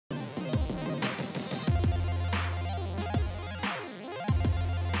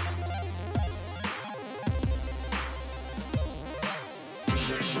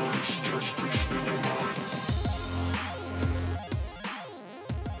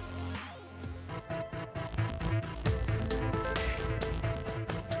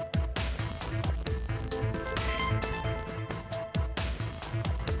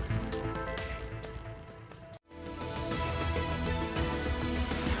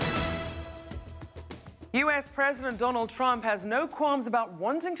U.S. President Donald Trump has no qualms about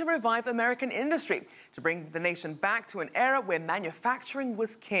wanting to revive American industry to bring the nation back to an era where manufacturing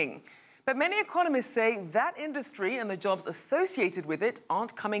was king. But many economists say that industry and the jobs associated with it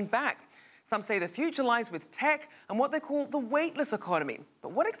aren't coming back. Some say the future lies with tech and what they call the weightless economy.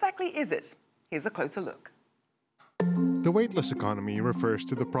 But what exactly is it? Here's a closer look. The weightless economy refers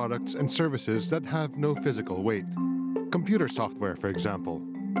to the products and services that have no physical weight. Computer software, for example.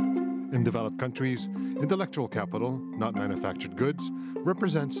 In developed countries, intellectual capital, not manufactured goods,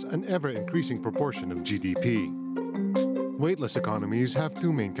 represents an ever-increasing proportion of GDP. Weightless economies have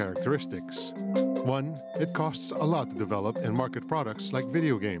two main characteristics. One, it costs a lot to develop and market products like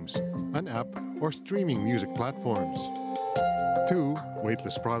video games, an app, or streaming music platforms. Two,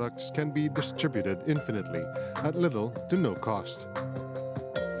 weightless products can be distributed infinitely at little to no cost.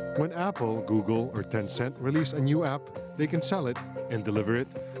 When Apple, Google, or Tencent release a new app, they can sell it and deliver it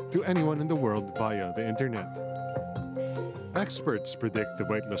to anyone in the world via the internet. Experts predict the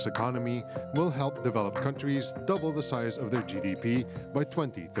weightless economy will help developed countries double the size of their GDP by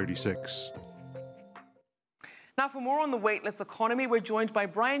 2036. Now, for more on the weightless economy, we're joined by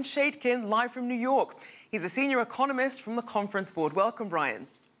Brian Schaitkin, live from New York. He's a senior economist from the Conference Board. Welcome, Brian.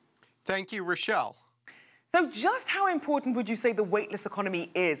 Thank you, Rachelle. So just how important would you say the weightless economy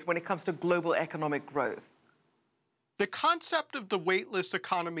is when it comes to global economic growth? The concept of the weightless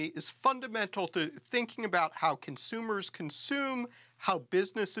economy is fundamental to thinking about how consumers consume, how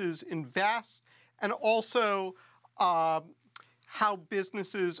businesses invest, and also how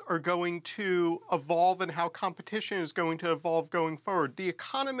businesses are going to evolve and how competition is going to evolve going forward. The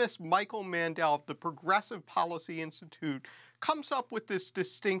economist Michael Mandel of the Progressive Policy Institute comes up with this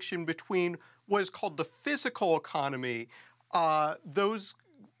distinction between what is called the physical economy, those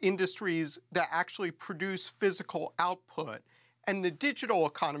industries that actually produce physical output, and the digital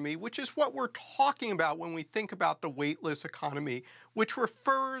economy, which is what we're talking about when we think about the weightless economy, which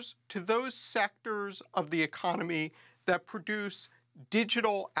refers to those sectors of the economy that produce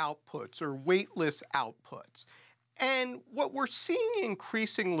digital outputs or weightless outputs. And what we're seeing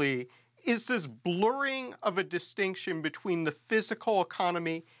increasingly is this blurring of a distinction between the physical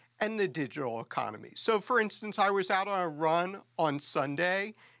economy and the digital economy. So for instance, I was out on a run on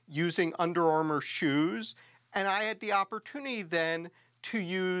Sunday using Under Armour shoes, and I had the opportunity then to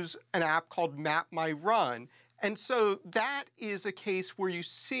use an app called Map My Run. And so that is a case where you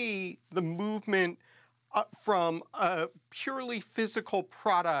see the movement from a purely physical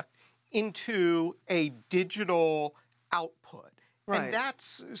product into a digital output. Right. And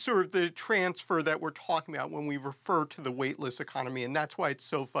that's sort of the transfer that we're talking about when we refer to the weightless economy, and that's why it's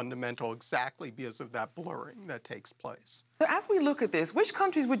so fundamental, exactly because of that blurring that takes place. So as we look at this, which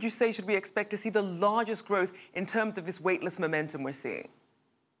countries would you say should we expect to see the largest growth in terms of this weightless momentum we're seeing?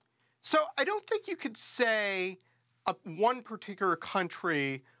 So I don't think you could say one particular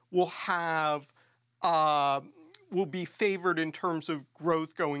country will have will be favored in terms of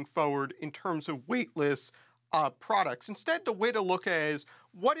growth going forward in terms of weightless products. Instead, the way to look at it is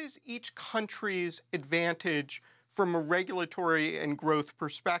what is each country's advantage from a regulatory and growth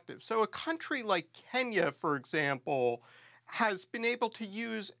perspective. So a country like Kenya, for example, has been able to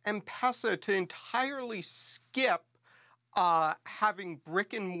use M-Pesa to entirely skip having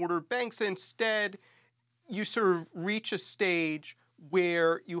brick and mortar banks. Instead, you sort of reach a stage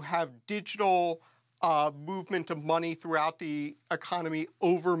where you have digital movement of money throughout the economy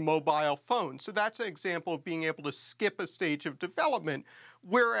over mobile phones. So that's an example of being able to skip a stage of development.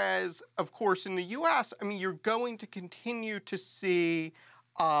 Whereas, of course, in the US, I mean, you're going to continue to see,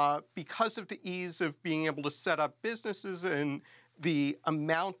 because of the ease of being able to set up businesses and the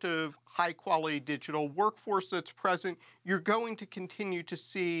amount of high-quality digital workforce that's present, you're going to continue to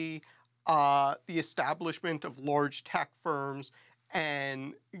see the establishment of large tech firms,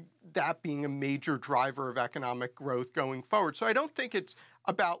 and that being a major driver of economic growth going forward. So I don't think it's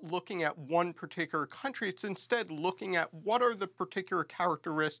about looking at one particular country. It's instead looking at what are the particular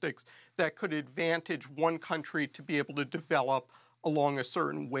characteristics that could advantage one country to be able to develop along a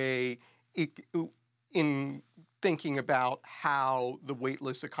certain way in thinking about how the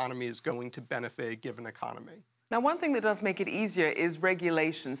weightless economy is going to benefit a given economy. Now, one thing that does make it easier is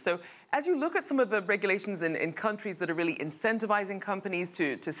regulation. So as you look at some of the regulations in countries that are really incentivizing companies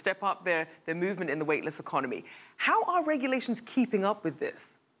to step up their movement in the weightless economy, how are regulations keeping up with this?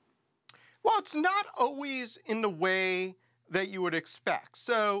 Well, it's not always in the way that you would expect.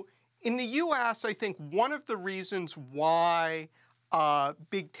 So in the US, I think one of the reasons why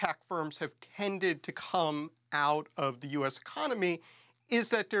big tech firms have tended to come out of the US economy is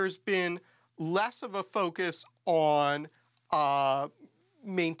that there's been less of a focus on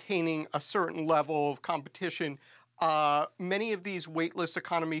maintaining a certain level of competition. Many of these weightless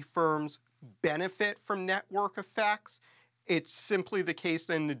economy firms benefit from network effects. It's simply the case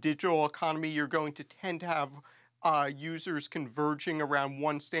that in the digital economy, you're going to tend to have users converging around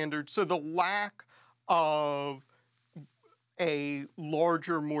one standard. So the lack of a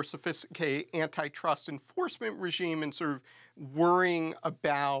larger, more sophisticated antitrust enforcement regime and sort of worrying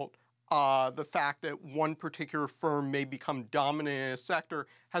about the fact that one particular firm may become dominant in a sector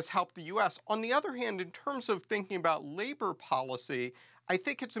has helped the U.S. On the other hand, in terms of thinking about labor policy, I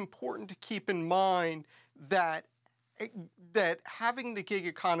think it's important to keep in mind that having the gig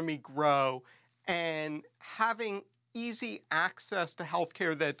economy grow and having easy access to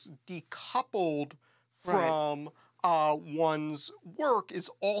healthcare that's decoupled from one's work is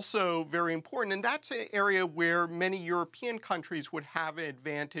also very important. And that's an area where many European countries would have an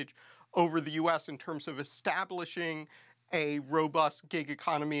advantage over the U.S. in terms of establishing a robust gig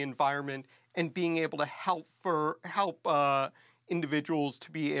economy environment and being able to help individuals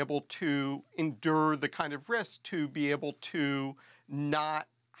to be able to endure the kind of risk to be able to not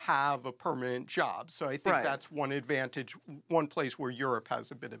have a permanent job. So I think that's one advantage, one place where Europe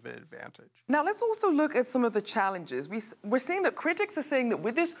has a bit of an advantage. Now, let's also look at some of the challenges. We're seeing that critics are saying that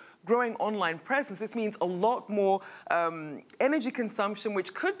with this growing online presence, this means a lot more energy consumption,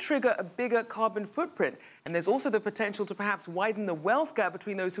 which could trigger a bigger carbon footprint. And there's also the potential to perhaps widen the wealth gap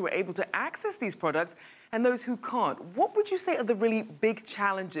between those who are able to access these products and those who can't. What would you say are the really big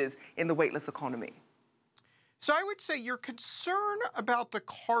challenges in the weightless economy? So I would say your concern about the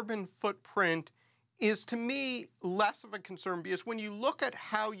carbon footprint is, to me, less of a concern, because when you look at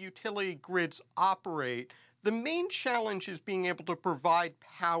how utility grids operate, the main challenge is being able to provide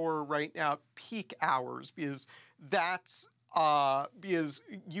power right now at peak hours, because because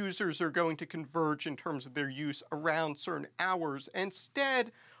users are going to converge in terms of their use around certain hours.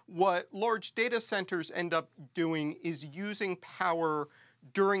 Instead, what large data centers end up doing is using power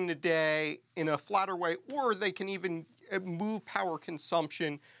during the day in a flatter way, or they can even move power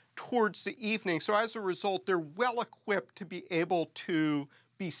consumption towards the evening. So as a result, they're well equipped to be able to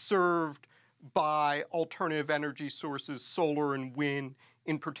be served by alternative energy sources, solar and wind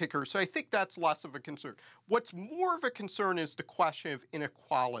in particular. So I think that's less of a concern. What's more of a concern is the question of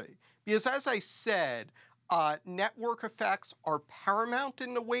inequality. Because as I said, network effects are paramount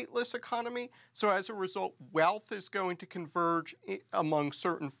in the weightless economy. So as a result, wealth is going to converge among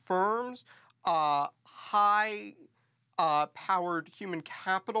certain firms. High-powered human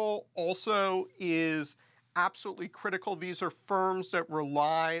capital also is absolutely critical. These are firms that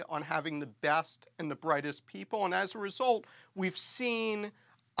rely on having the best and the brightest people. And as a result, we've seen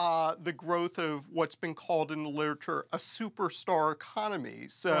the growth of what's been called in the literature a superstar economy.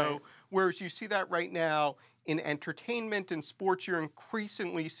 So whereas you see that right now in entertainment and sports, you're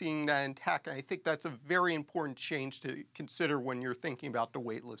increasingly seeing that in tech. And I think that's a very important change to consider when you're thinking about the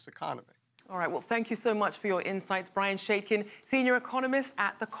weightless economy. All right. Well, thank you so much for your insights, Brian Schaitkin, Senior Economist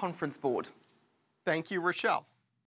at the Conference Board. Thank you, Rachelle.